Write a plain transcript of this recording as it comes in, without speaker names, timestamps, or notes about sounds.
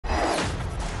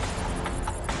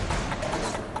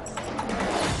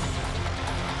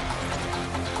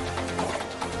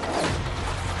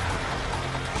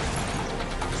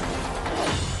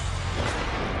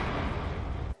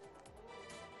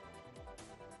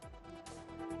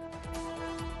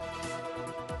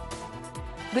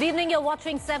Good evening, you're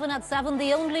watching 7 at 7,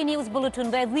 the only news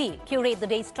bulletin where we curate the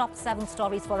day's top 7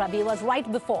 stories for our viewers. Right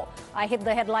before I hit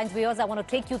the headlines, viewers, I want to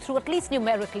take you through, at least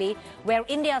numerically, where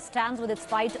India stands with its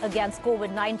fight against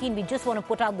COVID-19. We just want to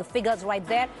put out the figures right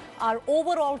there. Our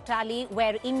overall tally,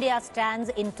 where India stands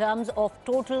in terms of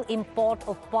total import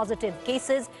of positive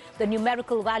cases, the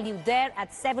numerical value there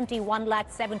at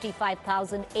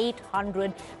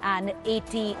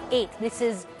 71,75,888. This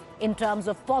is in terms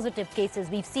of positive cases.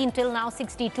 We've seen till now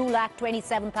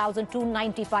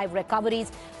 62,27,295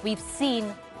 recoveries. We've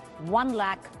seen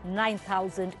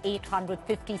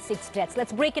 1,09,856 deaths.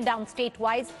 Let's break it down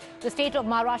state-wise. The state of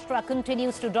Maharashtra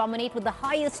continues to dominate with the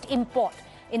highest import.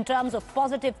 In terms of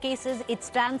positive cases, it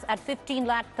stands at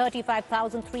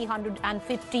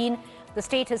 15,35,315. The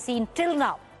state has seen till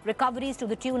now recoveries to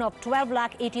the tune of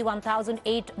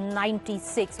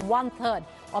 12,81,896. 1/3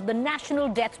 of the national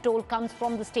death toll comes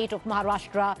from the state of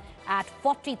Maharashtra at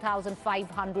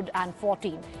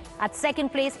 40,514. At second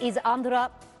place is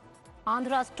Andhra.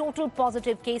 Andhra's total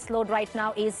positive caseload right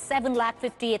now is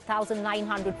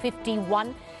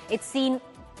 7,58,951. It's seen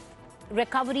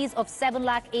recoveries of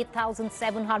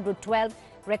 7,08,712,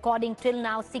 recording till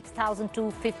now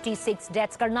 6,256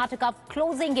 deaths. Karnataka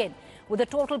closing in with a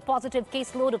total positive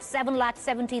caseload of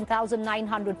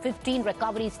 7,17,915.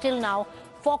 Recoveries till now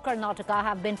for Karnataka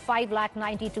have been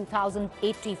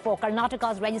 5,92,084. Karnataka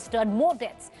has registered more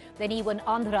deaths than even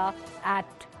Andhra at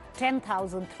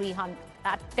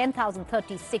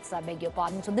 10,036, I beg your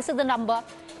pardon. So this is the number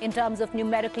in terms of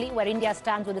numerically where India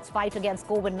stands with its fight against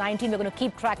COVID-19. We're going to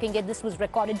keep tracking it. This was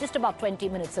recorded just about 20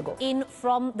 minutes ago. In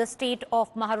from the state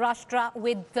of Maharashtra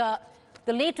with the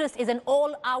latest is an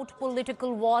all-out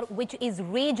political war which is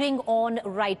raging on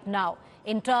right now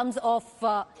in terms of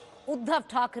Uddhav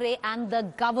Thackeray and the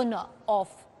governor of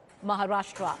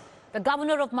Maharashtra. The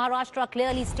governor of Maharashtra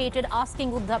clearly stated,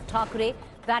 asking Uddhav Thackeray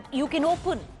that you can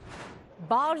open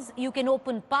bars, you can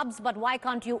open pubs, but why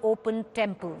can't you open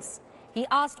temples? He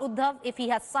asked Uddhav if he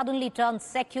has suddenly turned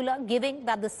secular, given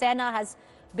that the Sena has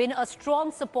been a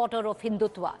strong supporter of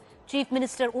Hindutva. Chief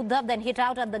Minister Uddhav then hit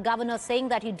out at the governor, saying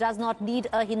that he does not need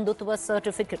a Hindutva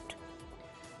certificate.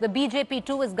 The BJP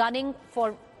too is gunning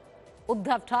for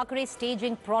Uddhav Thackeray,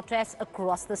 staging protests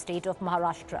across the state of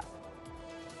Maharashtra.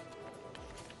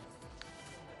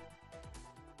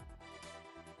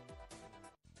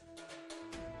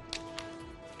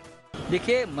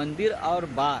 देखिए, मंदिर और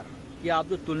बार की आप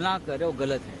जो तुलना कर रहे हो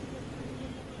गलत है।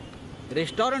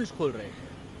 रेस्टोरेंट्स खोल रहे हैं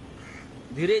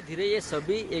धीरे धीरे, ये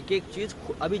सभी एक एक चीज़।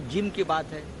 अभी जिम की बात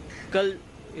है, कल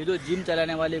ये जो जिम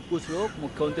चलाने वाले कुछ लोग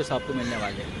मुख्यमंत्री साहब को मिलने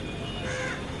वाले हैं।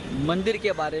 मंदिर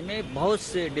के बारे में बहुत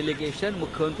से डेलीगेशन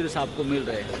मुख्यमंत्री साहब को मिल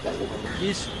रहे हैं।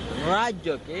 इस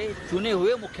राज्य के चुने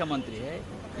हुए मुख्यमंत्री है,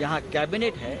 यहाँ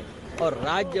कैबिनेट है, और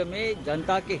राज्य में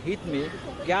जनता के हित में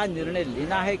क्या निर्णय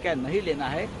लेना है क्या नहीं लेना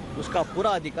है, उसका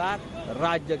पूरा अधिकार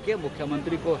राज्य के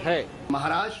मुख्यमंत्री को है।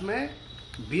 महाराष्ट्र में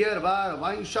बियर बार,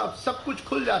 वाइन शॉप सब कुछ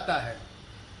खुल जाता है,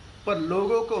 पर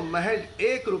लोगों को महज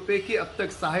 1 रुपए की अब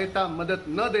तक सहायता मदद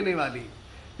न देने वाली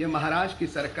ये महाराष्ट्र की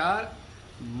सरकार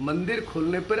मंदिर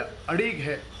खोलने पर अड़िग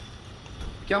है।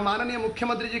 क्या माननीय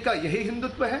मुख्यमंत्री जी का यही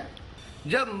हिंदुत्व है?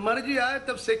 जब मर्जी आए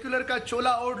तब सेक्युलर का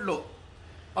चोला ओढ़ लो,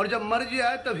 और जब मर्जी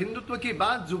आए तब हिंदुत्व की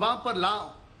बात जुबान पर लाओ।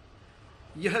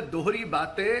 यह दोहरी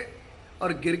बातें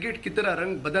और गिरगिट की तरह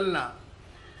रंग बदलना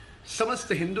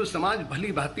समस्त हिंदू समाज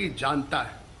भली भांति जानता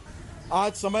है।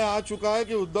 आज समय आ चुका है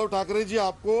कि उद्धव ठाकरे जी,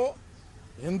 आपको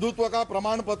हिंदुत्व का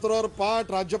प्रमाण पत्र और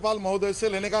पाठ राज्यपाल महोदय से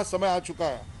लेने का समय आ चुका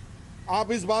है।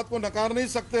 आप इस बात को नकार नहीं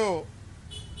सकते हो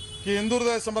कि हिंदू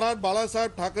हृदय सम्राट बाला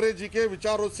साहेब ठाकरे जी के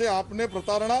विचारों से आपने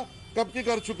प्रताड़ना कब की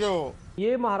कर चुके हो।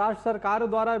 ये महाराष्ट्र सरकार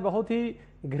द्वारा बहुत ही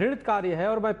घृणित कार्य है,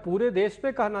 और मैं पूरे देश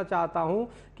पे कहना चाहता हूं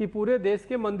कि पूरे देश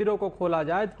के मंदिरों को खोला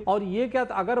जाए। और ये क्या,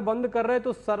 अगर बंद कर रहे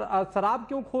तो शराब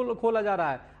क्यों खोला जा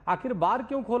रहा है, आखिर बार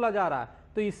क्यों खोला जा रहा है?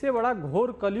 तो इससे बड़ा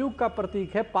घोर कलयुग का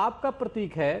प्रतीक है, पाप का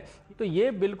प्रतीक है। तो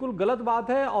ये बिल्कुल गलत बात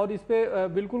है, और इस पे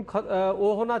बिल्कुल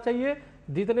वो होना चाहिए,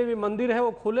 जितने भी मंदिर है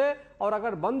वो खुले, और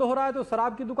अगर बंद हो रहा है तो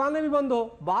शराब की दुकानें भी बंद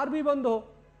हो, बार भी बंद हो।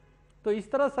 तो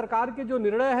इस तरह सरकार के जो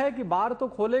निर्णय है कि बार तो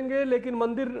खोलेंगे लेकिन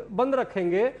मंदिर बंद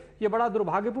रखेंगे, ये बड़ा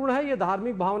दुर्भाग्यपूर्ण है, ये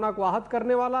धार्मिक भावना को आहत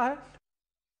करने वाला है।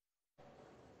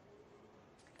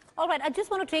 All right, I just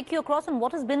want to take you across on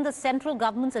what has been the central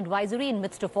government's advisory in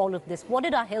midst of all of this. What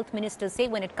did our health minister say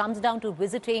when it comes down to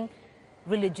visiting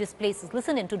religious places?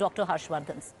 Listen in to Dr.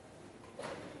 Harshvardhan.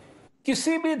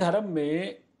 किसी भी धर्म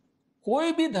में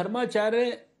कोई भी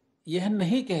धर्माचार्य यह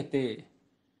नहीं कहते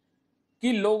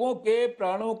कि लोगों के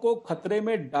प्राणों को खतरे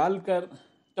में डालकर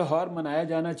त्योहार मनाया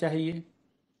जाना चाहिए।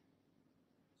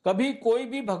 कभी कोई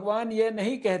भी भगवान यह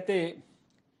नहीं कहते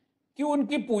कि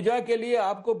उनकी पूजा के लिए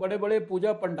आपको बड़े बड़े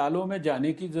पूजा पंडालों में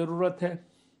जाने की जरूरत है?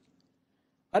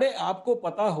 अरे आपको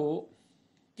पता हो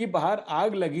कि बाहर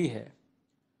आग लगी है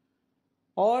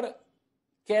और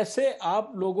कैसे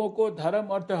आप लोगों को धर्म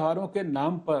और त्योहारों के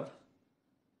नाम पर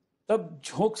तब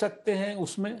झोंक सकते हैं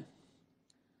उसमें?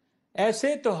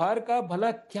 ऐसे त्योहार का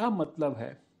भला क्या मतलब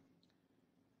है?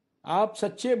 आप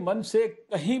सच्चे मन से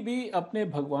कहीं भी अपने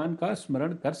भगवान का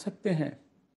स्मरण कर सकते हैं।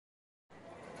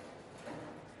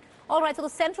 All right, so the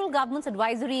central government's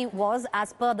advisory was,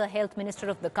 as per the health minister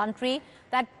of the country,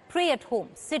 that pray at home,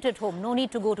 sit at home, no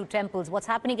need to go to temples. What's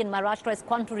happening in Maharashtra is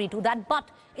contrary to that, but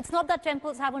it's not that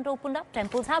temples haven't opened up.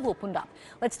 Temples have opened up.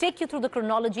 Let's take you through the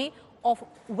chronology of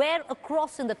where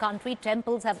across in the country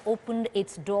temples have opened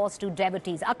its doors to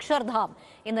devotees. Akshardham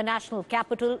in the national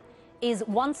capital is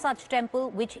one such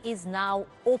temple which is now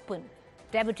open.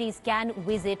 Devotees can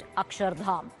visit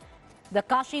Akshardham. The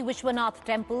Kashi Vishwanath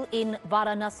temple in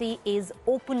Varanasi is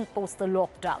open post the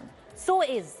lockdown. So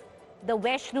is the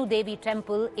Vaishno Devi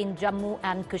temple in Jammu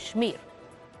and Kashmir.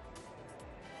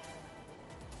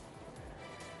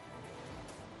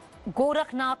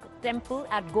 Gorakhnath temple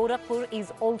at Gorakhpur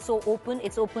is also open.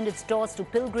 It's opened its doors to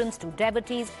pilgrims, to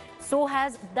devotees. So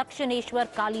has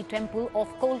Dakshineshwar Kali temple of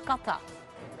Kolkata.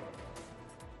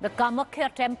 The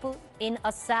Kamakhya temple in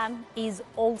Assam is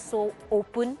also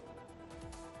open.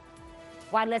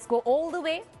 While let's go all the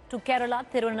way to Kerala,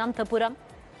 Thiruvananthapuram.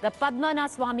 The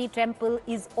Padmanabhaswamy temple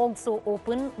is also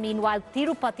open. Meanwhile,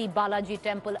 Tirupati Balaji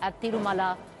temple at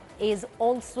Tirumala is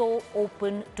also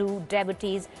open to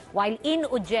devotees. While in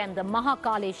Ujjain, the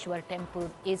Mahakaleshwar temple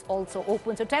is also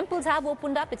open. So temples have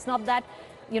opened up. It's not that,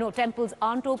 temples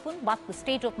aren't open, but the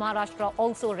state of Maharashtra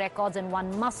also records, and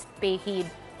one must pay heed,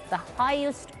 the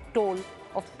highest toll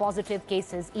of positive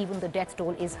cases. Even the death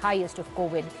toll is highest of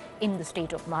COVID in the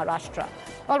state of Maharashtra.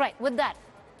 All right, with that,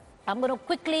 I'm going to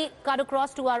quickly cut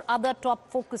across to our other top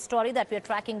focus story that we're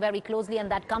tracking very closely, and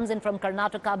that comes in from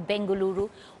Karnataka, Bengaluru.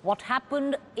 What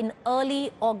happened in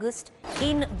early August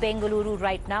in Bengaluru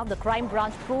right now? The crime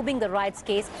branch probing the riots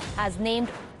case has named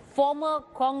former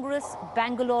Congress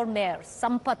Bangalore Mayor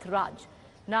Sampath Raj.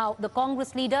 Now, the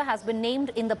Congress leader has been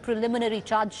named in the preliminary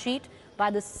charge sheet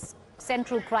by the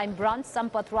Central Crime Branch.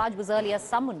 Sampath Raj was earlier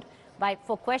summoned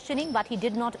for questioning, but he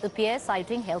did not appear,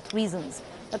 citing health reasons.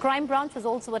 The crime branch has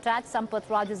also attached Sampath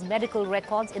Raj's medical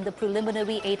records in the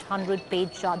preliminary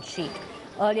 800-page charge sheet.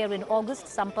 Earlier in August,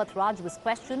 Sampath Raj was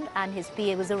questioned and his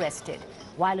PA was arrested.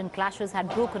 Violent clashes had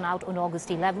broken out on August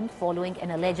 11th following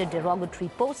an alleged derogatory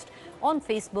post on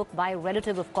Facebook by a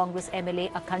relative of Congress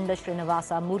MLA Akhanda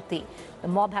Srinivasa Murthy. The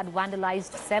mob had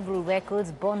vandalized several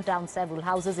vehicles, burnt down several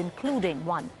houses, including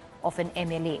one of an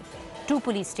MLA, 2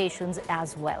 police stations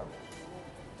as well.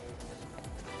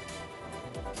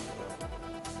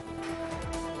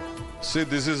 See,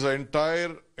 this is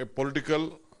entire a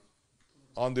political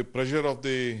on the pressure of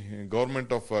the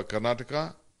government of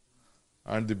Karnataka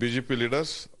and the BJP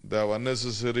leaders. They have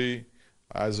unnecessary,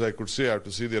 as I could say, I have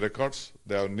to see the records,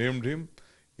 they have named him.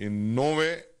 In no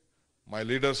way my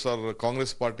leaders or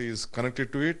Congress party is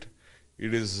connected to it.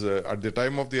 It is at the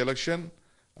time of the election,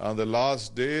 on the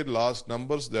last day, last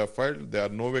numbers they have filed, they are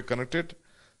no way connected.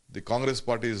 The Congress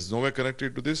party is no way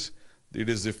connected to this. It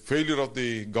is the failure of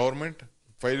the government,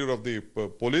 failure of the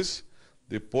police.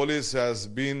 The police has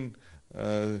been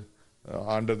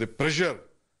under the pressure.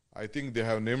 I think they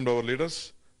have named our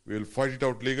leaders. We will fight it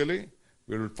out legally.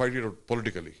 We will fight it out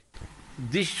politically.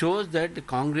 This shows that the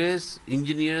Congress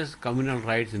engineers communal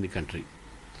rights in the country.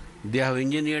 They have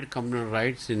engineered communal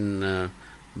rights in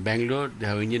Bangalore, they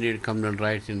have engineered communal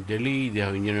rights in Delhi, they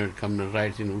have engineered communal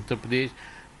rights in Uttar Pradesh.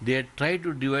 They try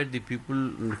to divide the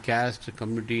people, caste,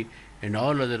 community and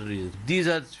all other regions. These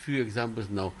are few examples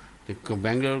now. The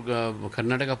Bangalore,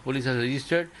 Karnataka police has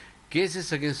registered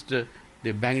cases against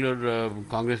the Bangalore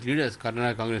Congress leaders,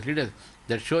 Karnataka Congress leaders,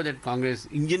 that show that Congress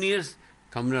engineers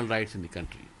communal rights in the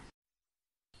country.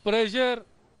 Pressure,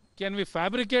 can we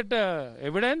fabricate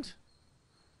evidence?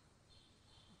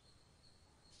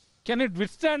 Can it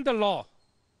withstand the law?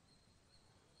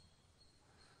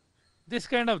 This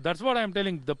kind of, that's what I am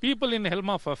telling. The people in helm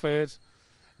of affairs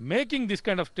making this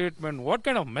kind of statement, what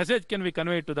kind of message can we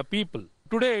convey to the people?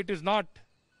 Today it is not,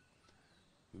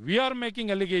 we are making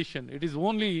allegation. It is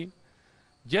only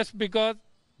just because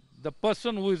the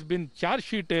person who has been charge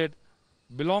sheeted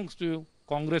belongs to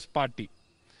Congress party.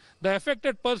 The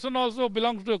affected person also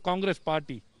belongs to a Congress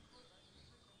party.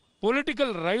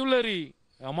 Political rivalry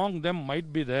among them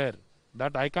might be there.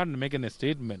 That I can't make any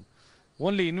statement.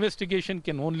 Only investigation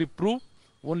can only prove,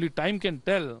 only time can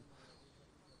tell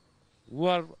who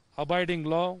are abiding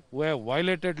law, who have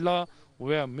violated law, who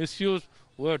have misused,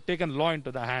 who have taken law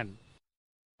into the hand.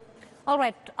 All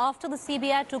right, after the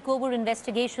CBI took over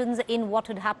investigations in what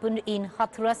had happened in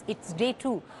Hathras, it's day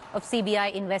 2 of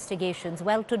CBI investigations.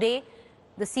 Well, today,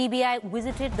 the CBI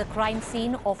visited the crime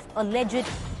scene of alleged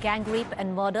gang rape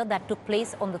and murder that took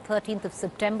place on the 13th of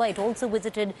September. It also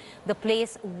visited the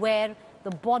place where the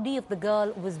body of the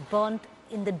girl was burnt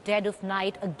in the dead of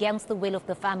night against the will of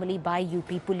the family by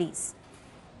UP police.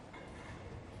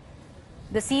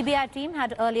 The CBI team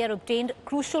had earlier obtained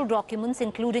crucial documents,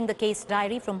 including the case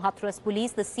diary from Hathras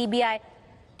police. The CBI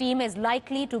team is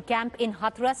likely to camp in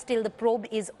Hathras till the probe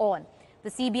is on. The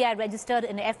CBI registered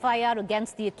an FIR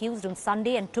against the accused on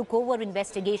Sunday and took over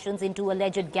investigations into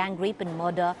alleged gang rape and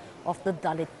murder of the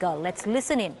Dalit girl. Let's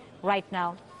listen in right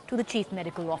now to the Chief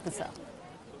Medical Officer.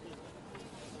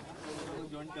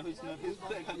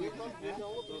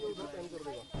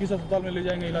 किस अस्पताल में ले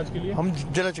जाएंगे इलाज के लिए? हम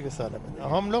जिला चिकित्सालय में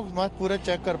हम लोग पूरा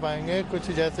चेक कर पाएंगे।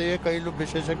 कुछ जैसे ये कई लोग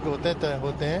विशेषज्ञ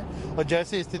होते हैं और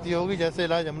जैसी स्थिति होगी, जैसे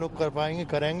इलाज हम लोग कर पाएंगे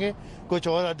करेंगे। कुछ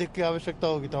और अधिक की आवश्यकता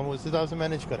होगी तो हम उस हिसाब से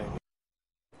मैनेज करेंगे।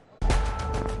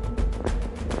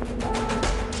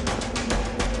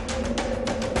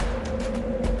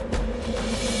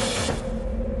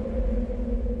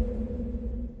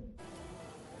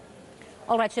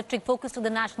 All right, shifting focus to the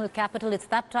national capital, it's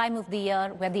that time of the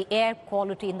year where the air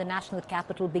quality in the national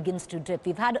capital begins to dip.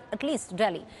 We've had, at least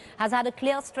Delhi, has had a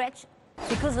clear stretch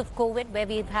because of COVID, where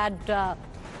we've had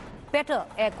better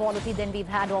air quality than we've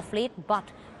had of late. But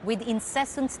with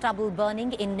incessant stubble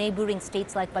burning in neighboring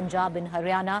states like Punjab and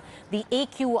Haryana, the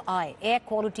AQI, Air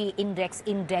Quality Index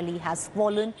in Delhi, has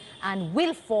fallen and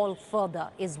will fall further,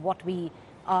 is what we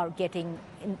are getting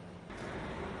in.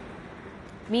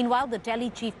 Meanwhile, the Delhi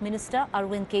Chief Minister,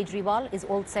 Arvind Kejriwal, is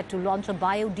all set to launch a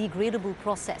biodegradable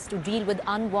process to deal with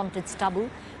unwanted stubble,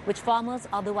 which farmers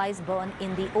otherwise burn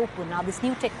in the open. Now, this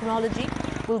new technology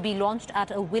will be launched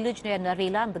at a village near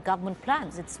Narela, and the government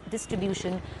plans its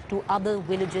distribution to other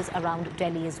villages around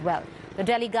Delhi as well. The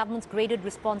Delhi government's graded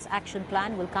response action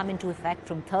plan will come into effect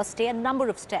from Thursday. A number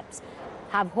of steps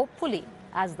have hopefully,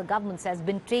 as the government says,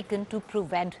 been taken to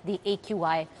prevent the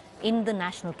AQI in the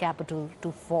national capital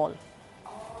to fall.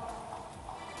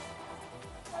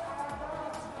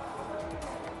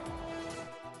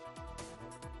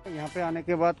 यहाँ पे आने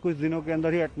के बाद कुछ दिनों के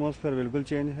अंदर ही atmosphere बिल्कुल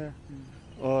चेंज है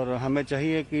और हमें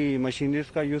चाहिए कि मशीनरीज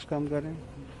का यूज़ कम करें।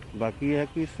 बाकी है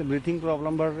कि इससे ब्रीथिंग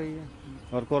प्रॉब्लम बढ़ रही है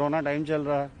और कोरोना टाइम चल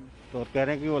रहा है तो कह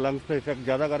रहे हैं कि वो लंग्स पे इफेक्ट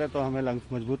ज़्यादा करे तो हमें लंग्स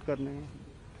मजबूत करने हैं।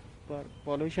 पर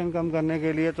पॉल्यूशन कम करने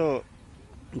के लिए तो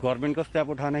गवर्नमेंट को स्टेप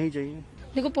उठाना ही चाहिए।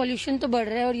 देखो, पॉल्यूशन तो बढ़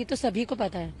रहा है और ये तो सभी को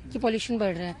पता है कि पॉल्यूशन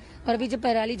बढ़ रहा है और अभी जब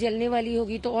पराली जलने वाली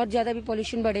होगी तो और ज़्यादा भी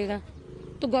पॉल्यूशन बढ़ेगा।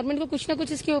 तो गवर्नमेंट को कुछ ना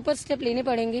कुछ इसके ऊपर स्टेप लेने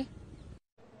पड़ेंगे।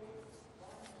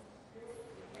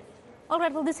 All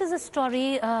right, well, this is a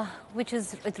story which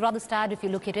is it's rather sad if you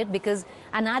look at it, because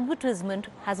an advertisement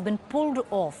has been pulled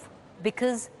off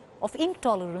because of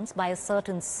intolerance by a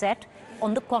certain set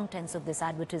on the contents of this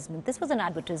advertisement. This was an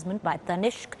advertisement by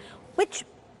Tanishq, which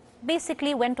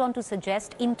basically went on to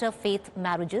suggest interfaith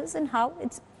marriages and how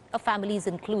a family is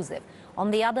inclusive. On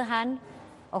the other hand,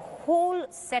 a whole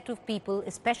set of people,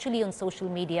 especially on social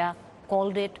media,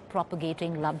 called it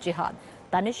propagating love jihad.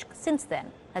 Tanishq, since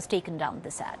then, has taken down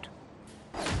this ad.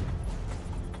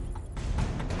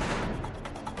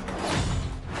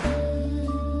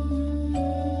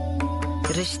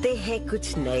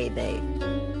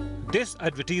 This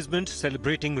advertisement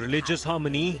celebrating religious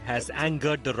harmony has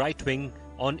angered the right wing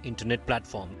on internet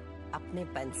platform.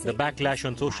 The backlash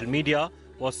on social media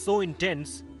was so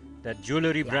intense that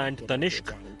jewellery brand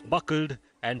Tanishq buckled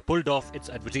and pulled off its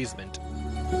advertisement.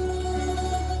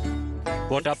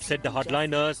 What upset the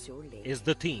hardliners is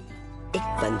the theme.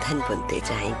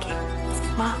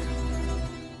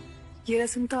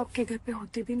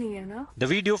 The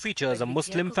video features a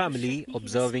Muslim family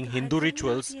observing Hindu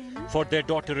rituals for their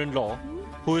daughter-in-law,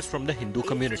 who is from the Hindu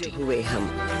community.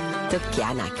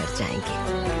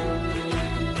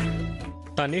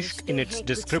 Tanishq, in its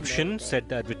description, said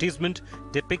the advertisement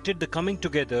depicted the coming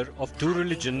together of two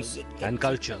religions and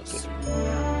cultures.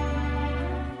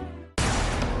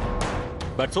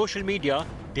 But social media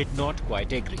did not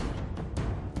quite agree.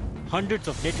 Hundreds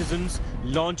of netizens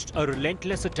launched a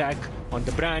relentless attack on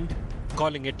the brand,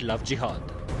 calling it love jihad.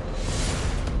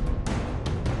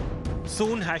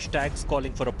 Soon hashtags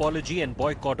calling for apology and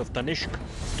boycott of Tanishq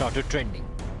started trending.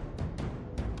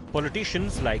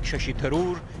 Politicians like Shashi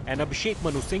Tharoor and Abhishek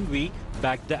Manu Singhvi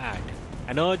backed the ad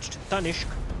and urged Tanishq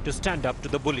to stand up to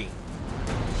the bullying.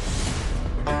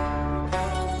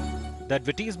 The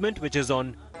advertisement, which is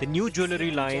on the new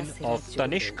jewellery line of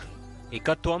Tanishq,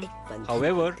 Ekatwam,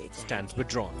 however, stands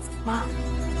withdrawn.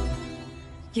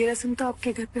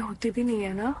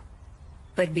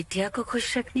 पर बिटिया को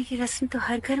खुश रखने की रस्म तो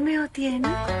हर घर में होती है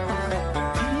ना।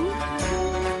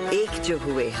 एक जो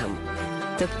हुए हम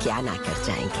तो क्या ना कर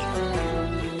जाएंगे।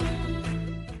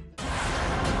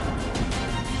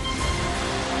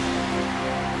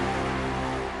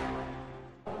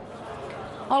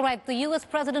 All right, the US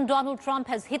President Donald Trump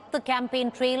has hit the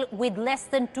campaign trail with less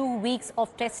than 2 weeks of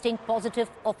testing positive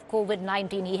of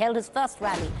COVID-19. He held his first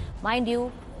rally, mind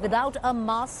you, without a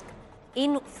mask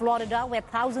in Florida, where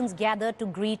thousands gathered to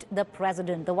greet the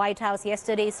president. The White House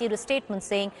yesterday issued a statement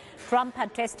saying Trump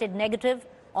had tested negative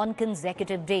on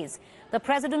consecutive days. The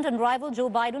president and rival Joe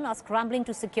Biden are scrambling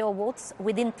to secure votes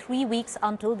within 3 weeks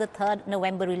until the 3rd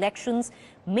November elections.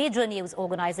 Major news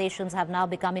organizations have now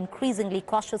become increasingly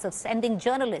cautious of sending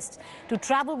journalists to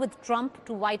travel with Trump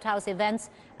to White House events,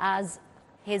 as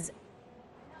his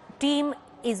team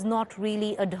is not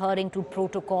really adhering to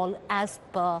protocol as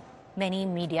per many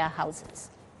media houses.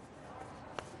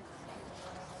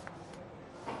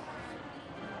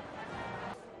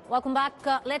 Welcome back.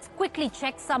 Let's quickly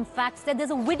check some facts. There's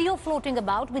a video floating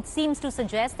about which seems to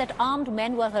suggest that armed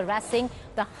men were harassing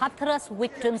the Hathras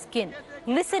victims' kin.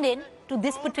 Listen in to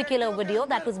this particular video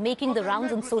that was making the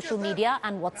rounds on social media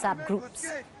and WhatsApp groups.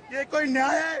 ये कोई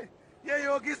न्याय है? ये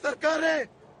योगी सरकार है?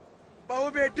 बहू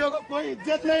बेटियों को कोई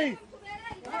इज्जत नहीं।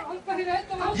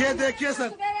 ये देखिए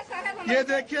सर, ये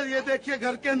देखिए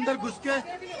घर के अंदर घुस के,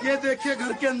 ये देखिए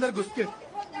घर के अंदर घुस के,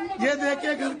 ये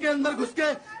देखिए घर के अंदर घुस के,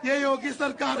 ये योगी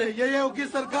सरकार है, ये योगी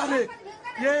सरकार है,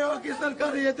 ये योगी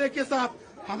सरकार है। ये देखिए साहब,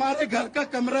 हमारे घर का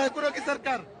कमरा है की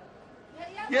सरकार,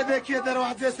 ये देखिए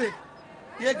दरवाजे से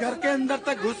ये घर के अंदर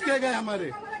तक घुस के गए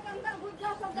हमारे।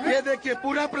 ये देखिए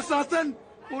पूरा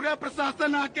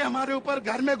प्रशासन आके हमारे ऊपर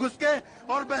घर में घुस के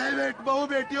और बहू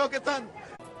बेटियों के साथ।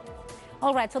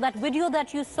 All right, so that video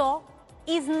that you saw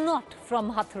is not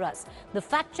from Hathras. The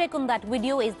fact check on that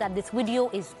video is that this video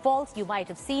is false. You might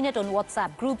have seen it on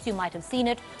WhatsApp groups. You might have seen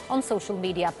it on social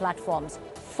media platforms.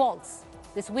 False.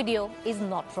 This video is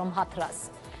not from Hathras.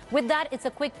 With that, it's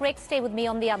a quick break. Stay with me.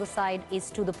 On the other side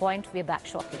is To The Point. We're back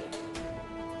shortly.